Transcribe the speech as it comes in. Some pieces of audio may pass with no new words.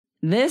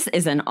This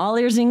is an All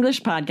Ears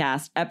English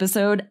podcast,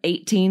 episode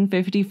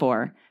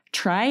 1854.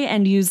 Try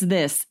and use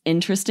this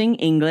interesting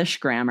English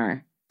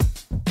grammar.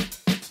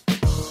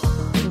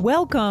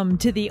 Welcome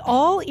to the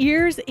All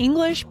Ears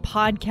English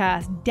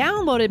podcast,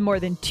 downloaded more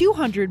than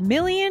 200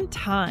 million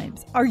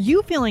times. Are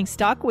you feeling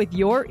stuck with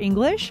your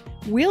English?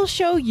 We'll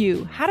show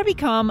you how to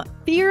become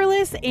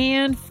fearless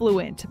and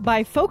fluent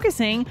by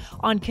focusing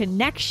on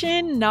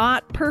connection,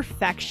 not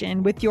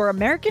perfection, with your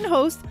American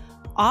host,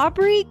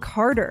 Aubrey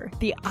Carter,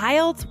 the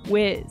IELTS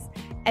whiz,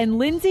 and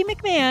Lindsay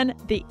McMahon,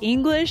 the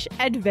English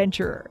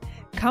adventurer,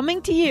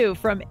 coming to you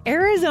from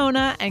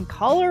Arizona and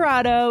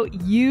Colorado,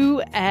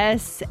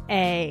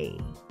 USA.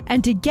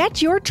 And to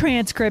get your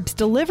transcripts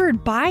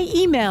delivered by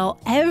email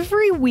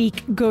every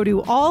week, go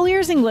to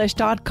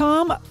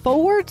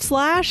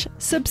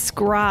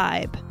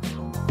allearsenglish.com/subscribe.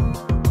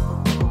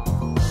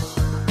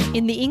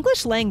 In the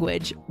English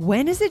language,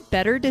 when is it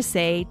better to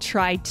say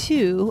try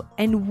to,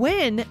 and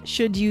when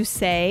should you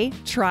say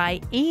try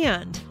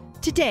and?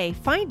 Today,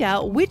 find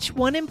out which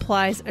one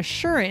implies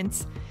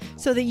assurance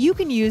so that you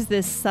can use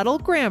this subtle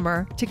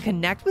grammar to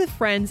connect with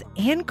friends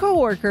and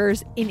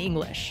coworkers in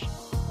English.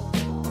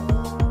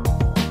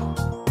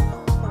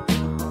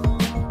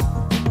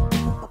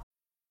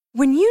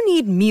 When you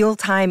need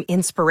mealtime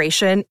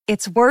inspiration,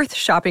 it's worth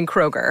shopping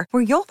Kroger,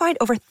 where you'll find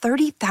over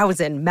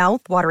 30,000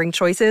 mouth-watering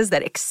choices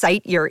that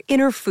excite your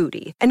inner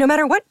foodie. And no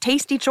matter what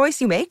tasty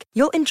choice you make,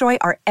 you'll enjoy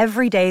our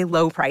everyday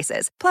low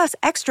prices, plus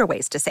extra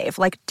ways to save,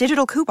 like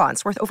digital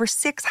coupons worth over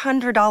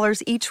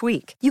 $600 each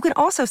week. You can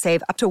also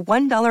save up to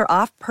 $1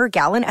 off per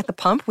gallon at the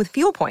pump with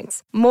fuel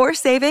points. More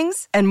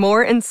savings and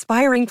more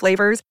inspiring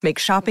flavors make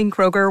shopping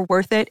Kroger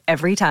worth it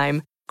every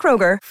time.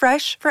 Kroger,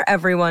 fresh for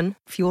everyone.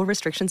 Fuel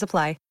restrictions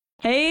apply.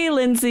 Hey,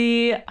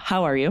 Lindsay.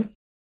 How are you?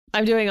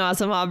 I'm doing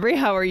awesome, Aubrey.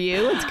 How are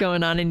you? What's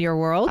going on in your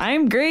world?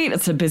 I'm great.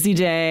 It's a busy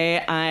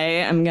day. I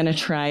am going to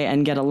try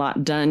and get a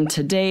lot done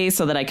today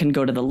so that I can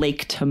go to the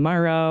lake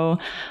tomorrow.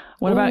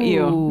 What about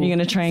you? Are you going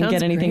to try and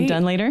get anything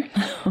done later?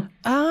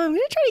 I'm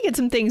going to try to get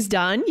some things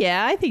done.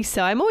 Yeah, I think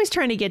so. I'm always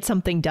trying to get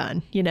something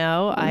done. You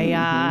know,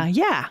 I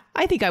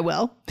think I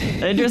will.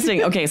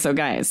 Interesting. Okay, so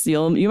guys,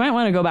 you might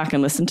want to go back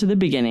and listen to the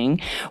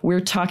beginning. We're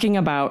talking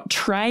about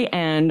try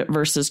and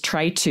versus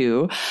try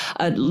to.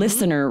 A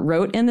listener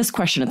wrote in this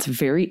question. It's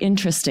very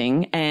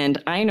interesting.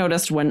 And I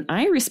noticed when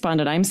I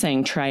responded, I'm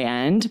saying try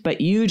and,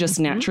 but you just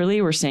naturally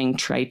were saying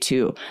try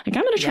to. Like,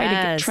 I'm going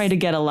to try to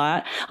get a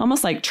lot,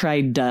 almost like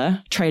try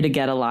to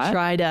get a lot.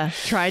 Try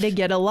to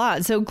get a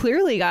lot. So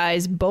clearly,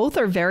 guys, both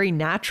are very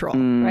natural,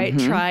 right?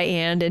 Try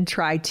and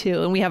try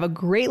to. And we have a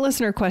great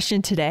listener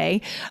question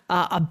today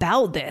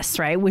about this,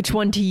 right? Which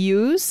one to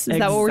use? Is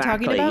that what we're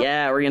talking about?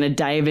 Yeah, we're going to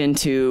dive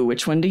into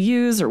which one to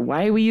use or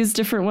why we use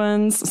different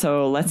ones.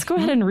 So let's go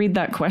ahead and read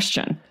that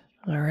question.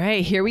 All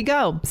right, here we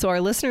go. So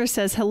our listener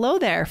says, hello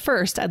there.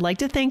 First, I'd like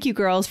to thank you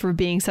girls for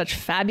being such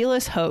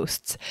fabulous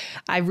hosts.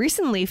 I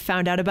recently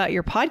found out about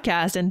your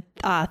podcast and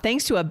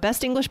thanks to a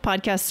Best English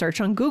Podcast search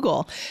on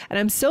Google. And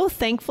I'm so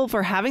thankful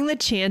for having the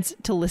chance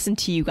to listen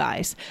to you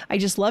guys. I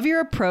just love your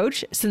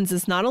approach since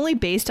it's not only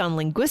based on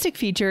linguistic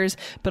features,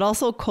 but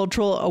also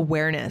cultural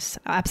awareness.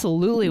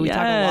 Absolutely. We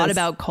talk a lot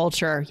about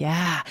culture.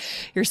 Yeah.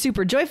 Your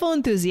super joyful,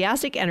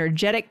 enthusiastic,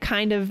 energetic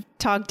kind of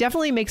talk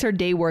definitely makes our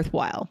day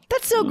worthwhile.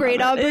 That's so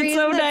great, Aubrey. It's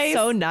so nice.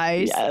 So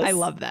nice. Yes. I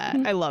love that.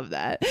 I love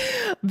that.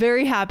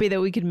 Very happy that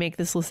we could make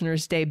this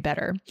listener's day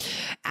better.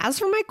 As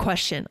for my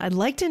question, I'd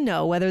like to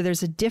know whether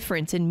there's a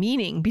difference in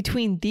meaning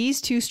between these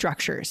two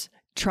structures.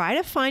 Try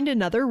to find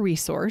another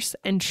resource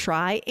and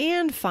try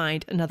and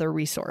find another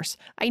resource.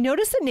 I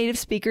noticed that native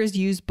speakers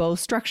use both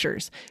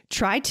structures,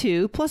 try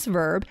to plus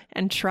verb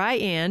and try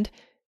and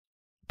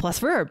plus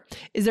verb.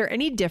 Is there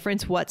any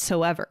difference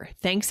whatsoever?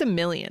 Thanks a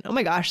million. Oh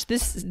my gosh,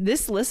 this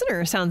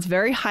listener sounds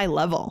very high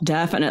level.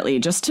 Definitely.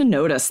 Just to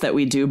notice that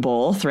we do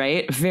both,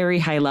 right? Very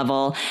high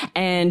level,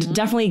 and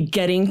definitely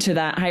getting to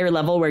that higher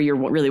level where you're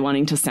really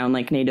wanting to sound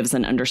like natives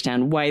and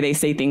understand why they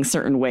say things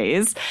certain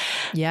ways.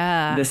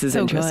 Yeah. This is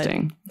so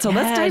interesting. Good. So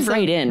let's dive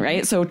right in,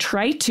 right? So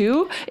try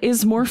to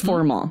is more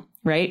formal.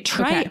 Right?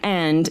 Try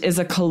and is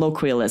a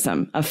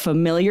colloquialism, a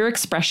familiar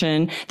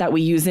expression that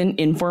we use in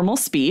informal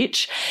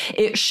speech.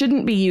 It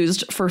shouldn't be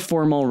used for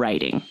formal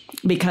writing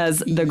because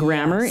the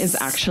grammar is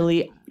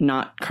actually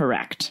not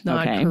correct.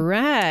 Not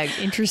correct.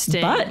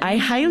 Interesting. But I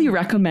highly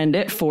recommend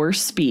it for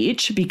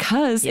speech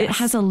because it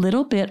has a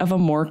little bit of a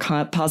more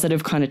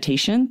positive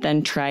connotation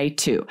than try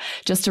to.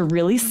 Just a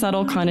really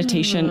subtle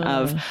connotation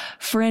of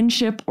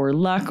friendship or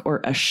luck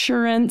or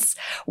assurance,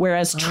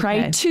 whereas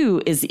try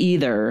to is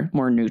either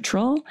more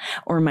neutral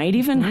or might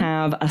even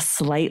have a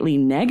slightly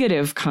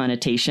negative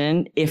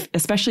connotation,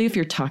 especially if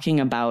you're talking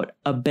about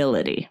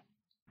ability.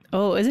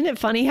 Oh, isn't it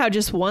funny how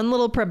just one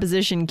little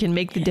preposition can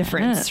make the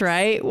difference,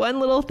 right? One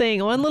little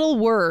thing, one little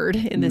word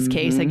in this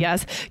case, I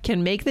guess,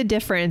 can make the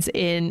difference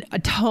in a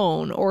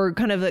tone or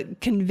kind of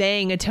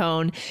conveying a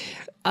tone.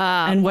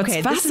 And what's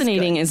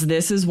fascinating is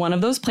this is one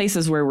of those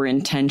places where we're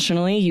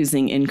intentionally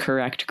using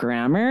incorrect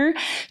grammar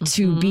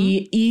to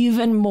be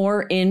even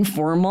more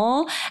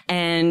informal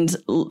and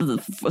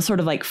sort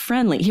of like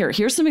friendly.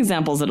 Here's some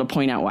examples that'll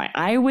point out why.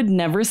 I would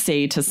never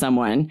say to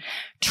someone,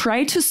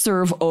 try to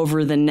serve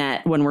over the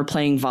net when we're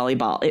playing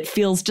volleyball. It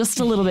feels just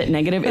a little bit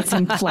negative. It's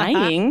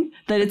implying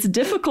that it's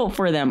difficult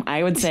for them.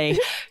 I would say,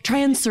 try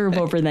and serve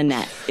over the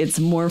net. It's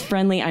more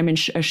friendly. I'm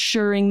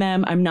assuring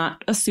them. I'm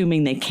not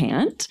assuming they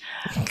can't.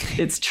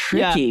 It's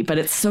tricky, but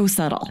it's so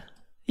subtle.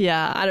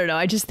 Yeah, I don't know.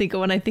 I just think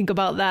when I think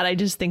about that, I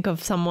just think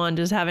of someone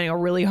just having a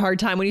really hard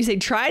time. When you say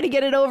try to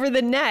get it over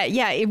the net,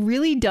 yeah, it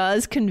really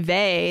does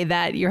convey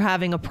that you're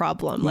having a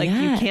problem. Like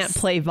you can't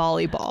play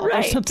volleyball.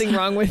 Right. There's something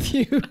wrong with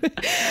you.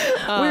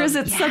 Whereas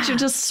it's such a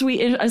just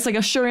sweet, it's like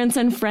assurance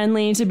and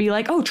friendly to be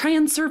like, oh, try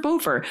and serve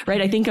over,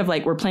 right? I think of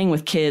like we're playing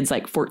with kids,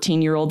 like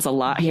 14-year-olds a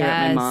lot here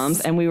at my mom's,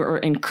 and we were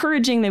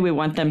encouraging that we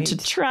want them to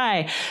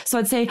try. So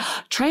I'd say,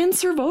 try and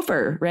serve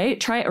over,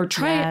 right? Try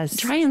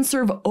and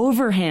serve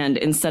overhand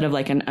instead of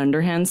like an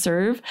underhand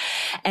serve.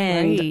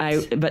 And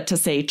but to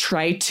say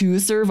try to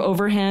serve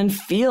overhand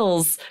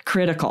feels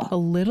critical. A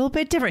little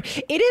bit different.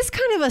 It is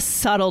kind of a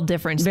subtle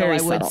difference, though, I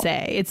would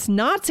say. It's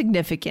not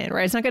significant,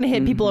 right? It's not going to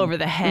hit people over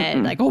the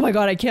head. Like, oh my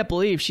God, I can't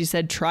believe she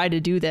said try to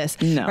do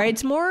this. No. Right?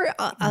 It's more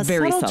a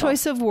subtle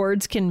choice of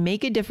words can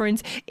make a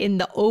difference in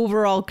the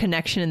overall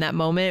connection in that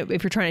moment.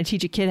 If you're trying to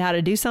teach a kid how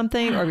to do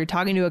something, or if you're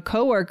talking to a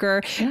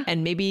coworker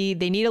and maybe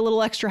they need a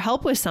little extra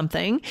help with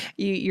something,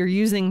 you're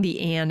using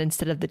the and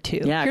instead of the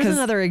to. Yeah, here's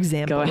another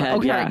example. Go ahead.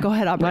 Okay, go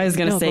ahead, Aubrey. Well, I was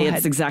going to say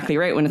it's exactly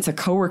right. When it's a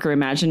coworker,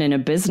 imagine in a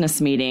business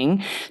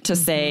meeting to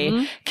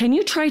say, can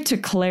you try to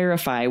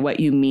clarify what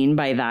you mean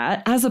by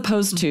that? As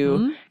opposed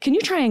to, can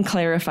you try and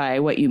clarify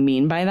what you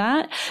mean by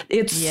that?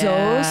 It's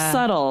so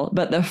subtle,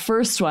 but the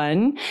first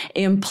one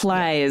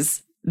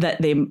implies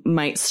that they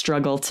might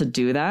struggle to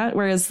do that,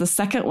 whereas the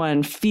second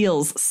one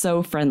feels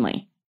so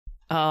friendly.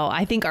 Oh,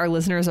 I think our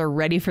listeners are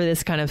ready for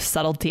this kind of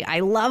subtlety. I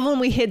love when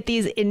we hit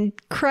these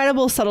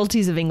incredible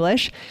subtleties of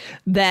English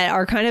that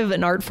are kind of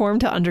an art form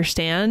to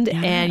understand.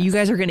 Yes. And you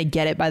guys are going to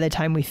get it by the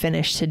time we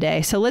finish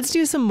today. So let's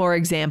do some more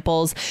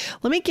examples.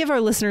 Let me give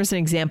our listeners an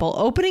example.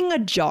 Opening a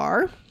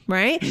jar,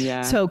 right?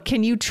 Yeah. So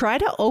can you try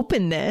to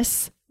open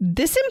this?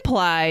 This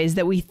implies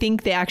that we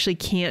think they actually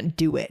can't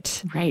do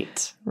it.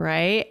 Right.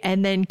 Right.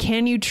 And then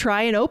can you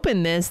try and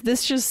open this?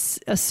 This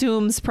just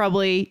assumes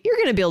probably you're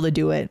going to be able to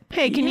do it.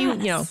 Hey, can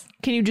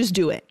can you just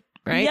do it?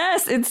 Right?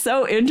 Yes, it's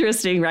so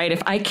interesting, right?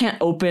 If I can't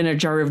open a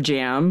jar of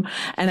jam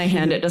and I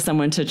hand it to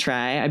someone to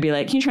try, I'd be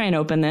like, can you try and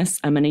open this?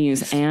 I'm going to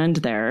use and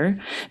there,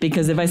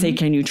 because if I say,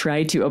 can you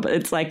try to open,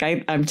 it's like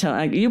I'm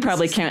telling you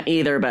probably can't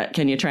either, but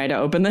can you try to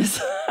open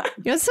this?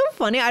 It's so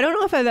funny. I don't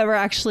know if I've ever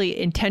actually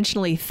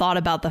intentionally thought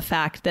about the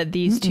fact that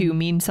these two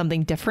mean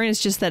something different.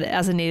 It's just that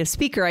as a native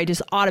speaker, I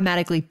just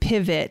automatically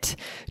pivot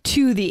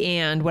to the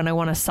and when I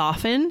want to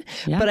soften.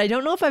 Yeah. But I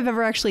don't know if I've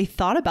ever actually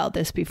thought about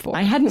this before.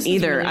 I hadn't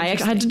either. Really I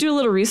had to do a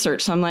little research.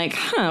 So I'm like,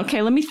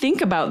 okay, let me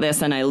think about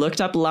this. And I looked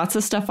up lots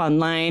of stuff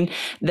online.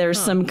 There's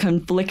some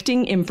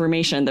conflicting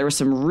information. There was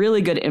some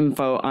really good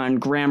info on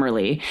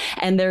Grammarly,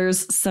 and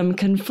there's some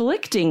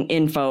conflicting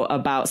info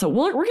about, so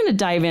we're going to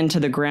dive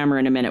into the grammar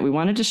in a minute. We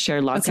wanted to share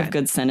lots of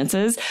good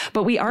sentences,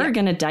 but we are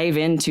going to dive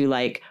into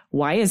like,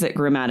 why is it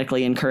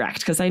grammatically incorrect?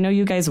 Because I know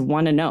you guys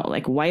want to know,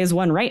 like, why is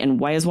one right and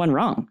why is one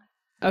wrong?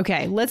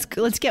 Okay, let's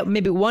get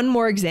maybe one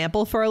more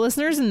example for our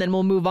listeners, and then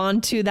we'll move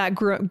on to that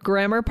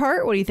grammar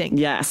part. What do you think?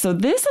 Yeah, so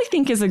this I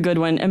think is a good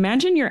one.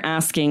 Imagine you're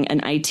asking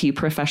an IT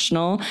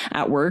professional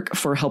at work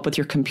for help with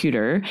your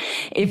computer.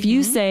 If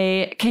you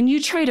say, can you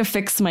try to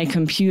fix my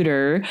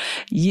computer?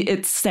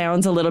 It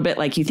sounds a little bit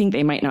like you think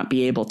they might not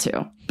be able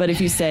to. But if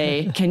you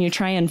say, can you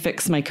try and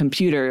fix my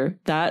computer?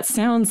 That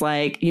sounds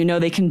like,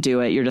 they can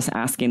do it. You're just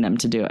asking them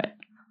to do it.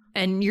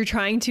 And you're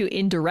trying to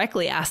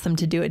indirectly ask them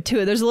to do it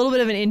too. There's a little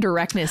bit of an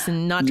indirectness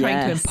and not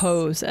trying to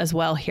impose as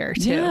well here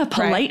too. Yeah,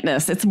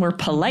 politeness. Right? It's more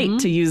polite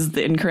to use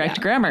the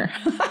incorrect grammar.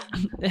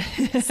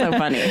 So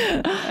funny.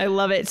 I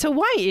love it. So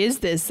why is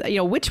this?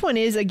 Which one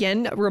is,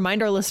 again,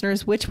 remind our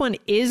listeners, which one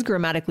is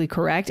grammatically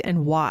correct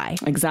and why?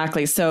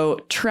 Exactly. So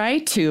try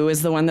to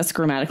is the one that's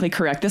grammatically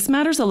correct. This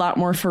matters a lot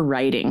more for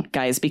writing,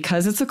 guys,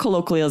 because it's a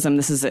colloquialism.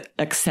 This is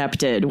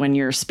accepted when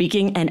you're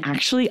speaking, and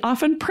actually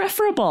often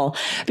preferable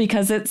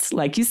because it's,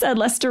 like you said,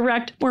 less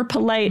direct, more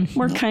polite,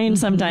 more kind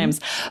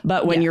sometimes.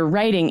 But when you're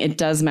writing, it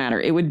does matter.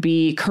 It would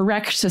be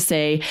correct to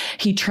say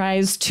he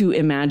tries to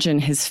imagine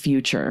his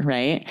future,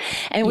 right?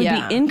 And it would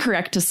be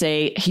incorrect to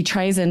say he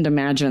tries and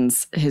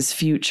imagines his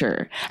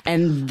future.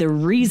 And the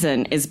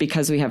reason is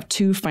because we have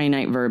two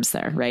finite verbs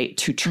there, right?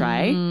 To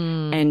try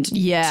and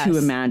to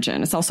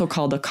imagine. It's also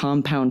called a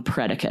compound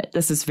predicate.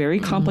 This is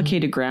very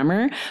complicated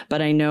grammar, but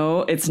I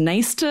know it's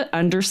nice to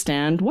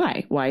understand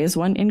why. Why is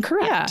one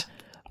incorrect? Yeah.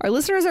 Our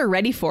listeners are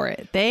ready for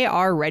it. They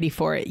are ready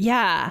for it.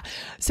 Yeah.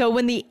 So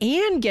when the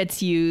and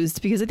gets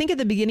used, because I think at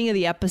the beginning of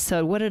the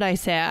episode, what did I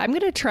say? I'm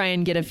going to try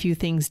and get a few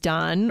things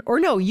done. Or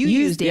no, you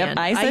used and.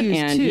 I said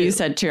and. Too. You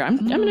said too. I'm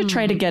going to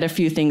try to get a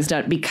few things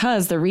done,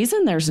 because the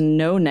reason there's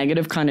no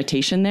negative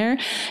connotation there,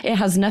 it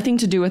has nothing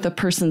to do with a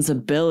person's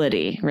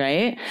ability,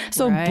 right?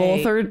 So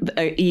both are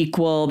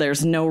equal.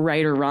 There's no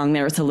right or wrong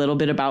there. It's a little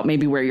bit about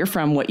maybe where you're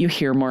from, what you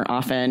hear more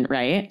often,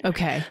 right?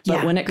 Okay.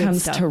 But when it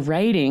comes to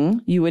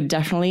writing, you would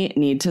definitely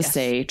need to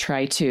say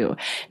try to.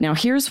 Now,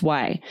 here's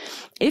why.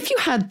 If you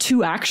had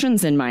two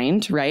actions in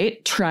mind,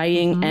 right?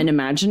 Trying and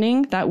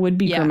imagining, that would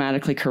be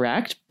grammatically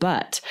correct.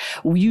 But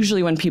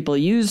usually when people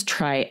use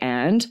try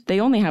and, they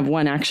only have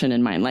one action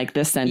in mind. Like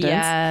this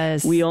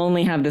sentence, we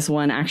only have this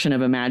one action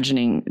of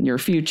imagining your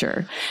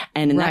future.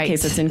 And in that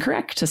case, it's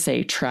incorrect to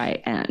say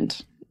try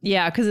and.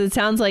 Yeah, because it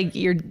sounds like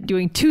you're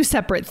doing two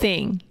separate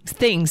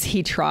things.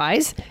 He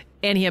tries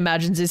and he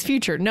imagines his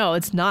future. No,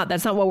 it's not.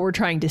 That's not what we're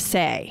trying to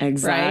say.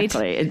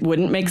 Exactly. Right? It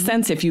wouldn't make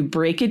sense if you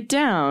break it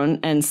down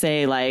and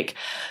say, like,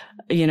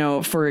 you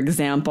know, for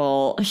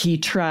example, he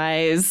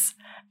tries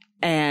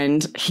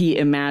and he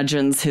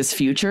imagines his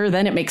future.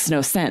 Then it makes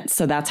no sense.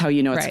 So that's how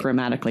you know it's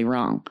grammatically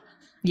wrong.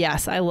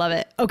 Yes, I love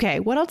it. Okay,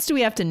 what else do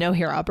we have to know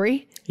here,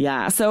 Aubrey?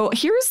 Yeah. So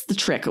here's the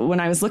trick. When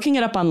I was looking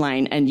it up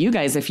online, and you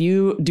guys, if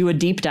you do a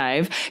deep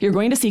dive, you're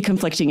going to see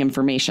conflicting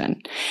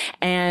information.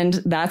 And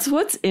that's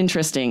what's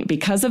interesting.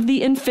 Because of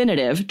the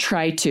infinitive,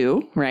 try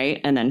to, right?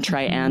 And then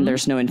try and,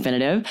 there's no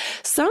infinitive.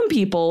 Some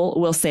people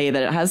will say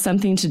that it has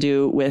something to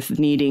do with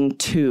needing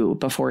to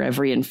before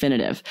every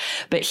infinitive.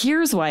 But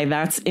here's why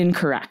that's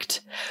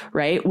incorrect,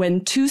 right?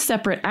 When two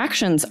separate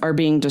actions are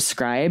being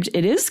described,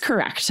 it is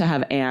correct to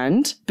have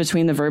and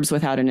between the verbs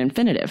without an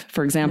infinitive.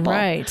 For example,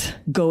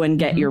 go and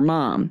get your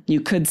mom.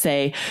 You could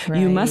say,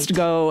 you must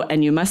go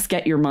and you must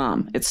get your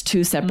mom. It's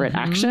two separate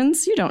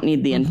actions. You don't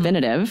need the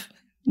infinitive.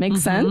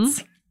 Makes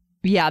sense?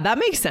 Yeah, that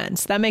makes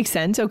sense. That makes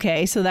sense.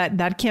 Okay, so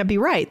that can't be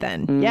right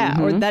then.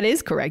 Yeah, or that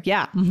is correct.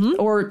 Yeah.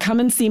 Or come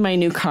and see my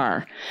new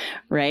car,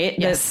 right?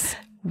 Yes.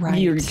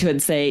 You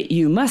could say,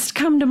 you must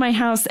come to my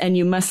house and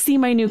you must see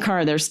my new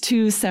car. There's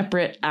two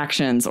separate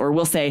actions. Or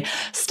we'll say,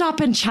 stop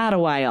and chat a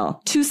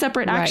while. Two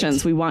separate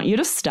actions. We want you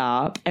to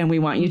stop and we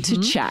want you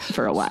to chat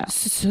for a while.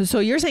 So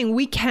you're saying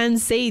we can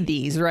say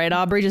these, right,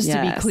 Aubrey? Just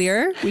to be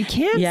clear, we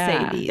can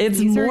say these.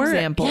 These are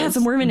examples. Yeah, it's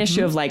more of an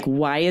issue of like,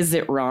 why is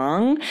it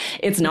wrong?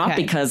 It's not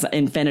because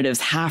infinitives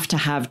have to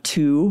have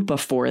to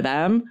before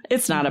them.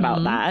 It's not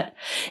about that.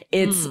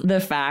 It's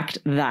the fact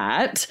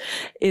that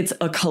it's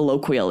a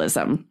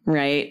colloquialism,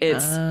 right?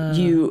 It's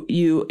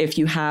if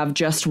you have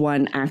just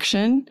one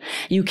action,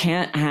 you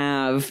can't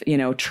have,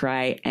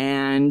 try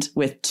and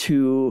with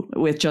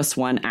just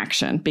one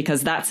action,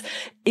 because that's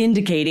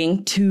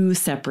indicating two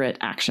separate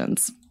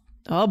actions.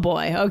 Oh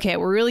boy. Okay.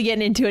 We're really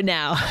getting into it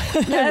now.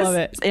 I love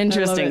it. It's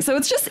interesting. So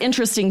it's just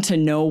interesting to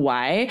know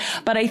why.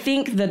 But I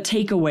think the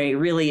takeaway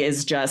really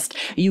is just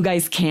you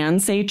guys can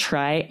say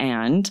try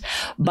and,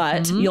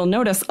 but you'll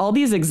notice all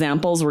these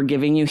examples we're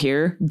giving you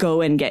here, go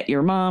and get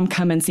your mom,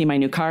 come and see my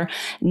new car.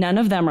 None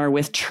of them are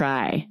with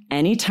try.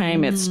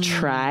 Anytime it's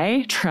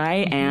try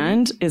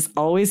and is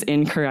always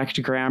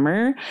incorrect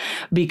grammar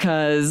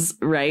because,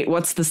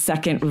 what's the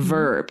second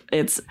verb?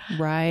 It's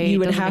you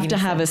would have to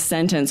have a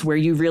sentence where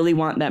you really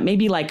want that.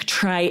 Maybe like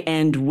try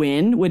and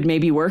win would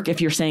maybe work if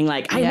you're saying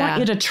like, I want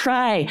you to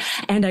try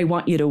and I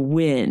want you to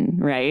win,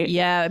 right?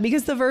 Yeah,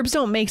 because the verbs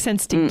don't make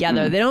sense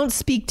together. They don't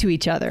speak to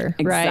each other,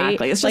 right?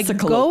 Exactly. It's like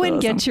just a go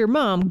and get your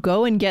mom,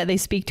 go and get, they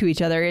speak to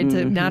each other. It's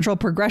a natural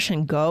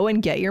progression. Go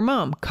and get your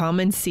mom, come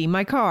and see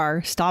my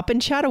car, stop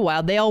and chat a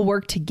while. They all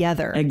work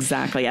together.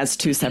 Exactly, as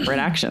two separate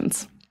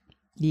actions.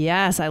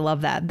 Yes, I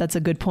love that. That's a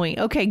good point.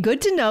 Okay,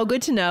 good to know.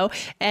 Good to know.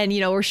 And,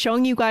 we're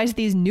showing you guys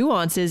these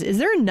nuances. Is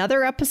there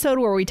another episode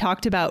where we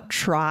talked about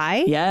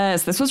try?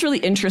 Yes, this was really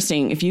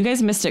interesting. If you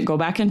guys missed it, go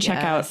back and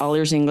check out All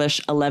Ears English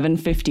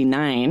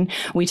 1159.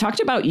 We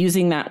talked about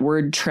using that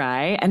word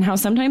try and how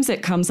sometimes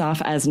it comes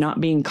off as not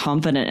being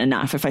confident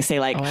enough. If I say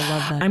like,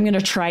 I'm going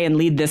to try and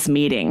lead this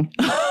meeting.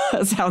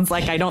 It sounds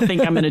like I don't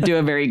think I'm going to do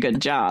a very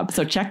good job.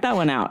 So check that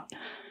one out.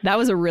 That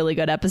was a really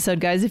good episode,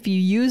 guys. If you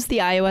use the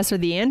iOS or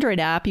the Android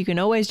app, you can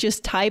always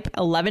just type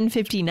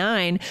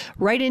 1159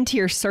 right into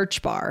your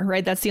search bar,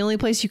 right? That's the only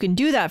place you can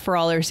do that for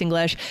All Ears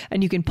English,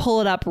 and you can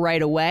pull it up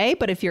right away.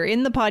 But if you're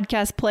in the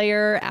podcast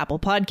player, Apple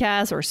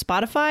Podcasts, or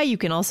Spotify, you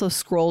can also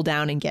scroll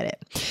down and get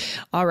it.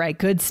 All right,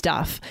 good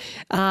stuff.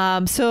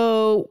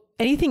 So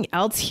anything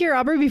else here,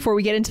 Aubrey, before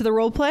we get into the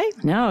role play?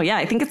 No, yeah,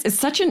 I think it's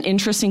such an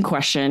interesting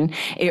question.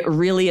 It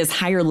really is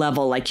higher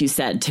level, like you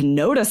said, to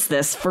notice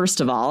this, first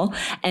of all,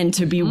 and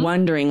to be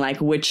wondering, like,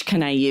 which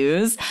can I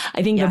use?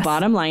 I think the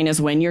bottom line is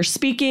when you're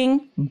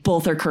speaking,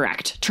 both are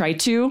correct. Try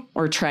to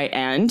or try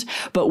and.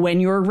 But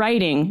when you're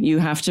writing, you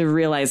have to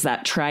realize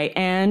that try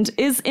and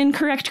is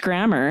incorrect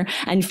grammar.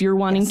 And if you're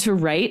wanting to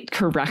write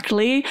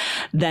correctly,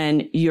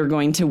 then you're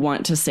going to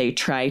want to say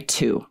try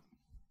to.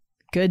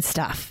 Good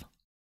stuff.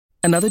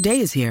 Another day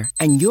is here,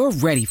 and you're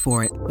ready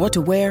for it. What to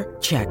wear?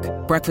 Check.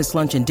 Breakfast,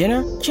 lunch, and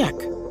dinner? Check.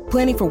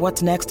 Planning for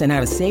what's next and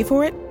how to save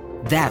for it?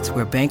 That's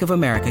where Bank of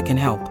America can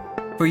help.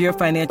 For your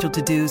financial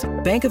to-dos,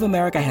 Bank of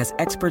America has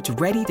experts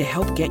ready to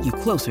help get you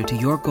closer to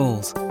your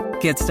goals.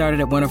 Get started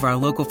at one of our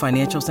local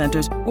financial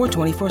centers or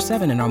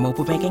 24/7 in our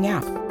mobile banking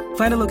app.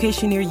 Find a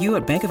location near you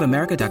at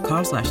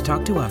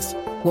bankofamerica.com/talktous.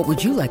 What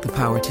would you like the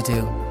power to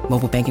do?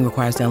 Mobile banking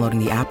requires downloading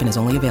the app and is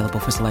only available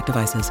for select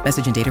devices.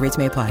 Message and data rates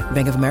may apply.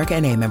 Bank of America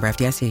NA, member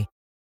FDIC.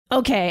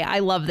 Okay, I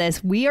love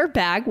this. We are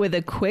back with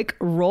a quick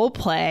role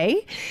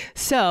play.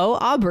 So,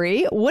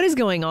 Aubrey, what is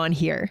going on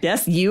here?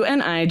 Yes, you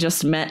and I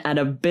just met at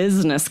a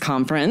business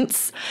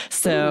conference.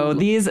 So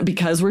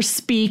because we're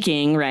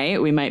speaking, right,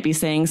 we might be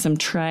saying some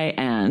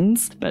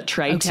try-ands, but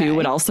try to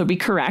would also be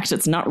correct.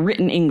 It's not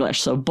written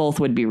English, so both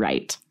would be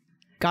right.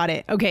 Got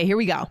it. Okay, here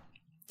we go.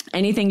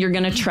 Anything you're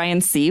going to try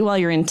and see while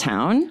you're in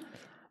town?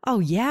 Oh,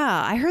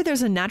 yeah. I heard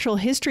there's a natural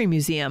history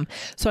museum,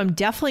 so I'm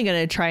definitely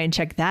going to try and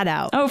check that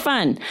out. Oh,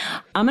 fun.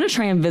 I'm going to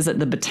try and visit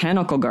the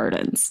botanical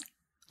gardens.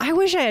 I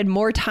wish I had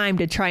more time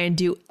to try and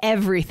do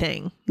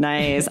everything.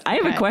 Nice. I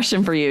have a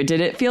question for you.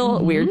 Did it feel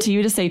weird to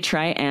you to say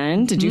try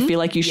and? Did you feel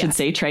like you should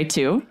say try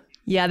to?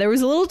 Yeah, there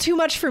was a little too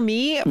much for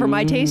me, for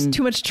my taste,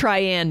 too much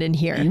try-and in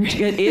here.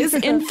 It is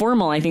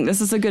informal. I think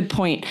this is a good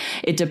point.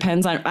 It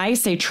depends on, I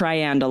say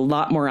try-and a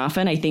lot more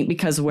often. I think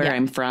because where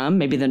I'm from,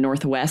 maybe the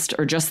Northwest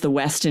or just the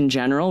West in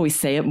general, we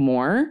say it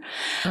more.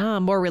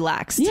 More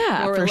relaxed.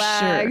 Yeah, more for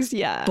relaxed. sure.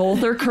 Yeah.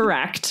 Both are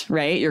correct,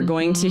 right? You're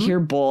going to hear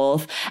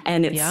both.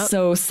 And it's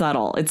so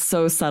subtle. It's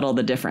so subtle,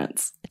 the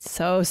difference. It's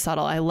so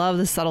subtle. I love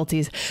the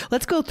subtleties.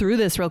 Let's go through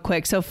this real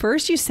quick. So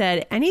first you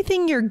said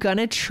anything you're going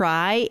to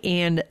try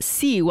and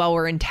see while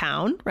we're in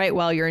town, right?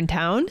 While you're in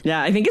town.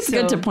 Yeah, I think it's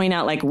good to point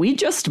out, like, we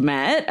just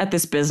met at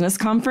this business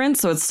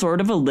conference, so it's sort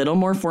of a little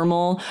more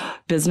formal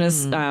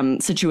business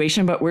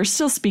situation, but we're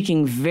still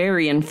speaking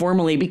very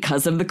informally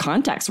because of the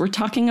context. We're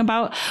talking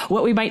about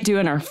what we might do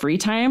in our free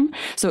time.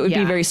 So it would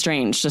be very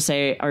strange to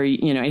say,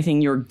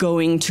 anything you're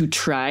going to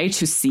try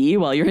to see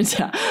while you're in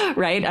town,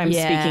 right? I'm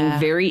speaking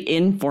very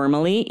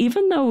informally,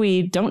 even though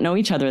we don't know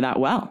each other that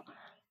well.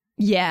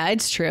 Yeah,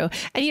 it's true.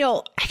 And,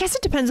 I guess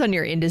it depends on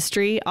your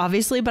industry,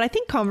 obviously, but I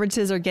think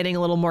conferences are getting a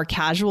little more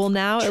casual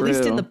now. True. At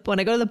least when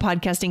I go to the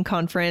podcasting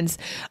conference,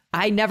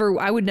 I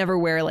would never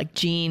wear like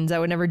jeans. I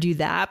would never do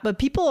that. But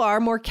people are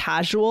more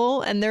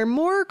casual and they're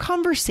more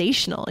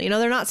conversational.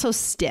 They're not so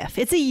stiff.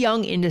 It's a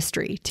young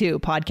industry too,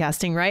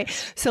 podcasting, right?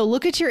 So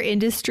look at your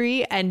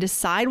industry and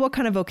decide what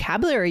kind of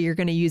vocabulary you're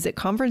going to use at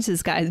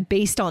conferences, guys,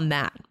 based on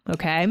that.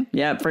 Okay.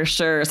 Yeah, for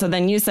sure. So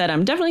then you said,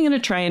 I'm definitely going to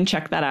try and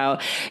check that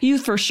out. You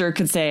for sure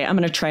could say, I'm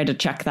going to try to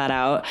check that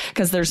out,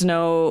 because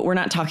we're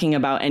not talking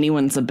about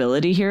anyone's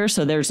ability here.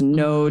 So there's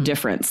no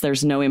difference.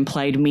 There's no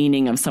implied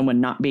meaning of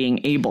someone not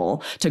being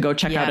able to go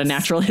check out a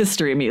natural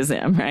history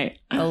museum, right?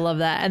 I love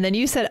that. And then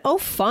you said, oh,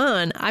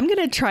 fun. I'm going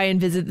to try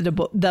and visit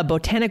the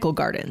botanical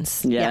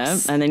gardens. Yeah.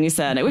 Yes. And then you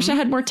said, I wish I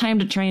had more time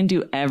to try and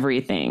do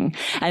everything.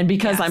 And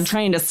because I'm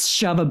trying to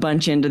shove a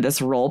bunch into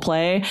this role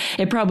play,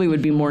 it probably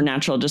would be more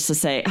natural just to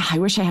say, I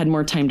wish I had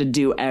more time to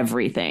do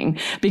everything,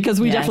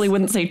 because we definitely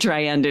wouldn't say try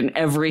and in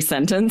every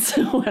sentence.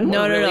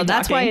 No.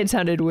 That's why it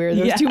sounded weird.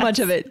 There's too much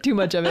of it.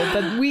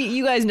 But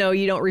you guys know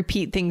you don't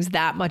repeat things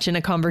that much in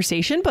a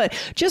conversation, but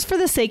just for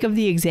the sake of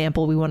the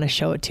example, we want to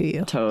show it to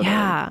you. Totally.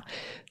 Yeah.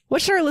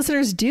 What should our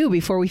listeners do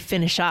before we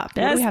finish up?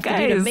 What do we have to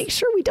do to make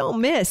sure we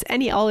don't miss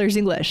any All Ears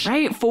English?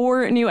 Right.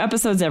 4 new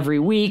episodes every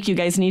week. You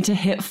guys need to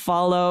hit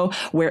follow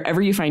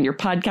wherever you find your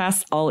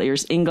podcasts, All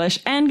Ears English.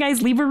 And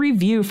guys, leave a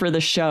review for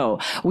the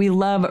show. We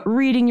love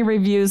reading your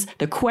reviews,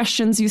 the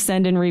questions you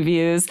send in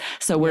reviews.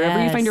 So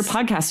wherever you find your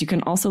podcast, you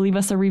can also leave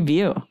us a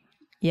review.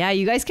 Yeah,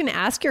 you guys can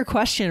ask your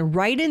question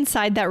right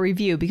inside that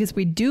review, because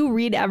we do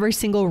read every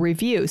single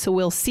review. So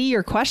we'll see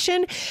your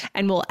question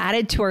and we'll add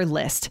it to our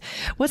list.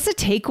 What's the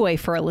takeaway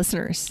for our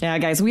listeners? Yeah,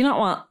 guys, we don't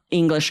want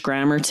English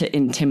grammar to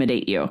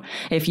intimidate you.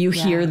 If you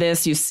hear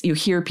this, you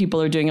hear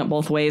people are doing it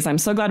both ways. I'm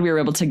so glad we were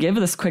able to give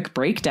this quick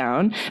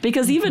breakdown,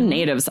 because even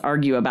natives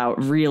argue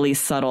about really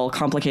subtle,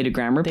 complicated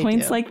grammar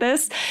points like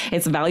this.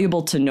 It's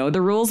valuable to know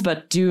the rules,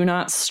 but do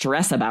not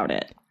stress about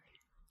it.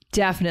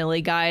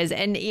 Definitely, guys.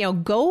 And,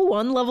 go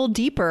one level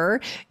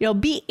deeper.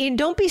 Don't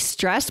be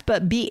stressed,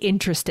 but be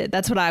interested.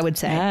 That's what I would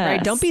say,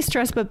 right? Don't be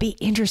stressed, but be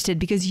interested,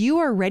 because you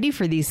are ready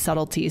for these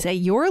subtleties at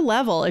your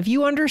level. If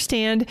you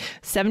understand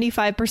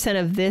 75%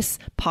 of this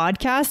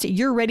podcast,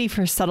 you're ready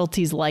for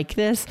subtleties like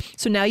this.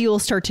 So now you will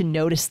start to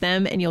notice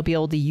them and you'll be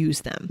able to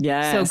use them.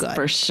 Yes, so good.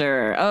 For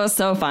sure. Oh,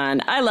 so fun.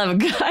 I love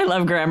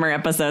grammar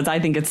episodes. I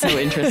think it's so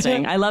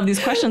interesting. I love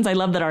these questions. I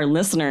love that our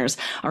listeners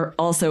are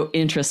also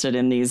interested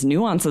in these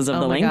nuances of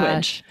the language.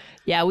 Gosh.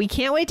 Yeah, we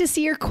can't wait to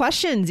see your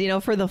questions,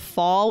 for the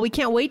fall. We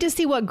can't wait to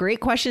see what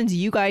great questions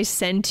you guys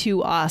send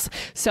to us.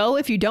 So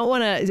if you don't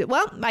want to,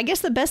 I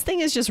guess the best thing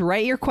is just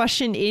write your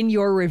question in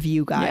your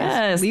review, guys.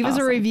 Yes, Leave us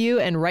a review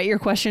and write your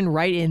question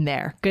right in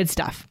there. Good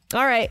stuff.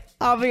 All right.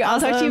 I'll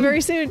talk to you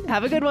very soon.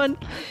 Have a good one.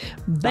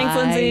 Thanks,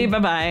 Lindsay.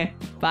 Bye-bye.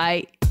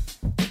 Bye.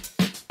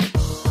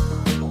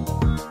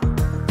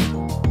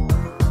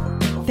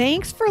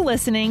 Thanks for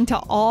listening to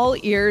All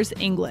Ears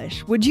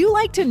English. Would you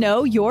like to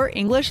know your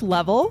English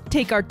level?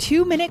 Take our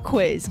 2-minute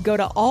quiz. Go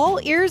to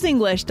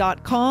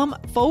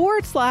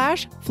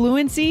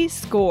allearsenglish.com/fluency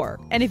score.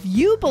 And if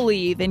you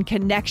believe in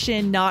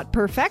connection, not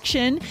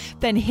perfection,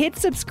 then hit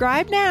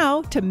subscribe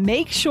now to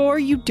make sure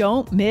you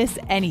don't miss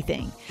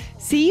anything.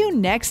 See you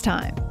next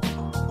time.